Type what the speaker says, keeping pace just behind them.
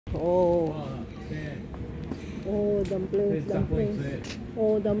Oh. There. Oh, dumplings, There's dumplings there.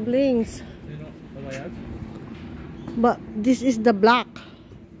 Oh, dumplings. They're not, are they open? But this is the black.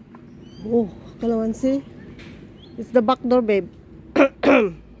 Oh, kalamansi. It's the back door, babe.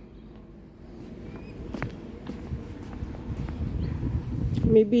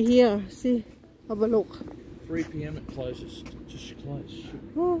 Maybe here. See, have a look. 3 p.m. it closes. Just close.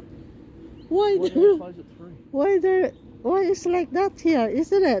 Oh, why Why do there? they close at 3? Why there? Why is like that here?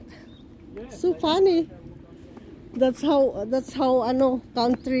 Isn't it? Yeah, So funny. That's how I know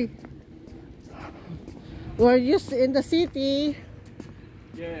country. We're used in the city.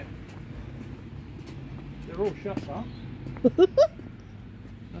 Yeah. They're all shut, huh?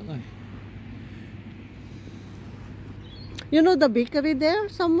 Aren't they? You know the bakery there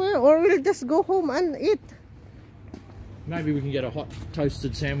somewhere, or we'll just go home and eat. Maybe we can get a hot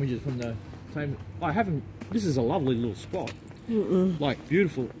toasted sandwiches from the same. I haven't. This is a lovely little spot. Like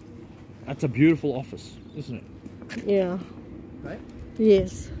beautiful. That's a beautiful office, isn't it? Yeah. Right?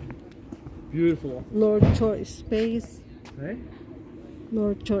 Yes. Beautiful office. North Shore Space. Hey?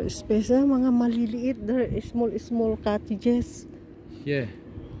 North Shore Space. Ah, mga maliliit. There are small cottages. Yeah.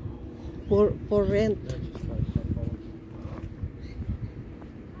 For rent.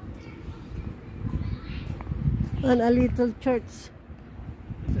 And a little church.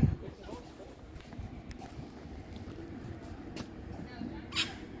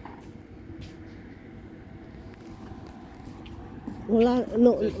 Wala,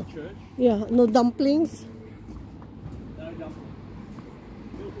 no, Church? yeah, no dumplings. No dumplings.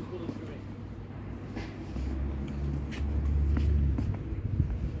 Beautiful village for me.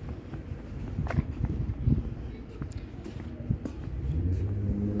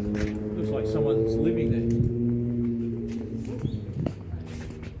 Looks like someone's living there.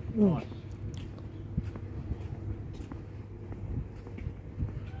 Nice.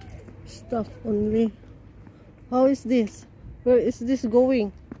 Stuff only. How is this? Where is this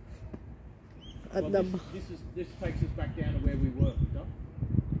going? At Well, the this takes us back down to where we were. No?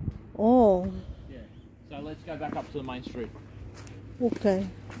 Oh, Yeah. So let's go back up to the main street. okay.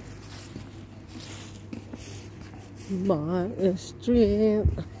 My street.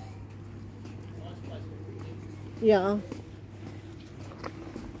 Yeah.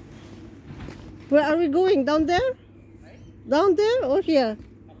 Where are we going? Down there? Down there or here?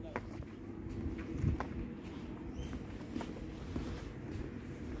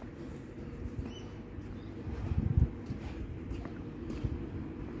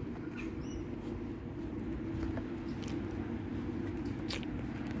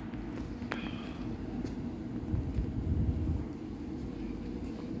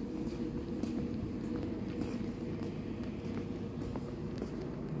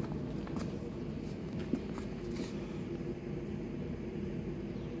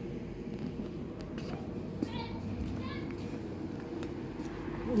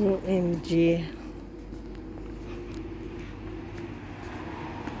 OMG.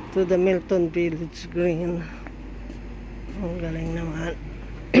 To the Milton Village Green. Ang galing naman.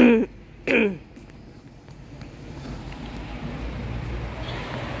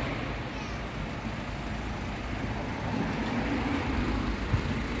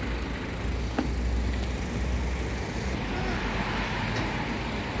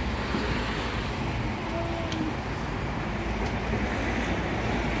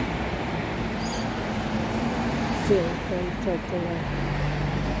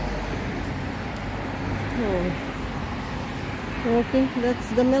 Oh. Okay, that's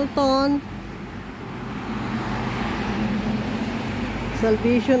the Milton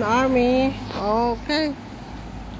Salvation Army. Okay.